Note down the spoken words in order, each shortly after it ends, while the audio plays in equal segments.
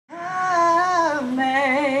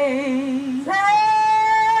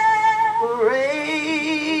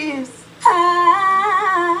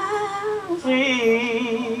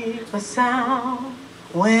sound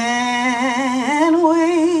when we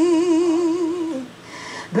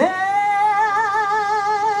bear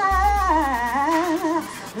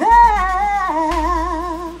their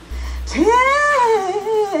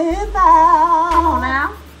 10,000 Come on now.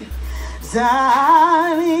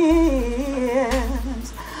 Zion's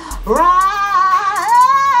bright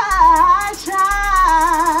shining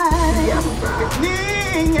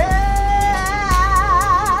as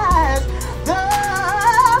the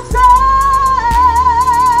sun.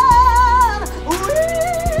 We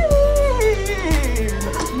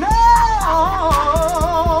know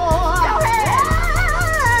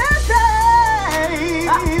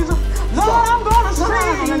Lord, I'm gonna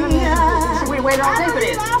sing. We waited all day for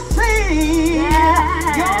this.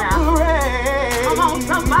 Yeah. Your praise. Come on,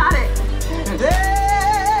 somebody. Then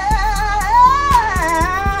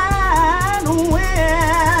when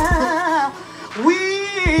we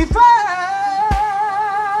first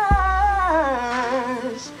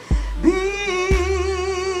begun.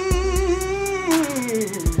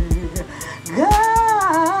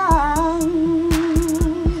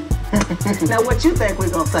 Now what you think we're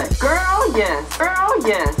gonna say? Girl, yes. Girl,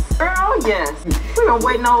 yes. Girl, yes. We've been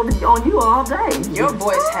waiting on you all day. Your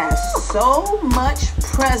voice has so much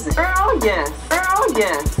presence. Girl, yes. Girl,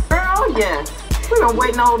 yes. Girl, yes. We've been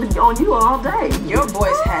waiting on you all day. Your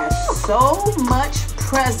voice has so much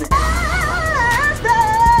presence.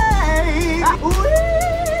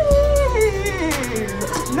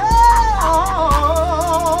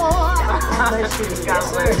 God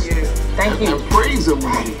bless you. Thank you. Praise him.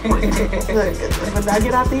 Look, when I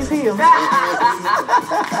get out these heels.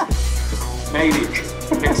 Made it.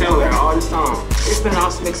 Been telling her all this time. It's been an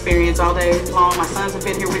awesome experience all day long. My sons have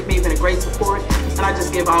been here with me, been a great support, and I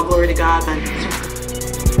just give all glory to God.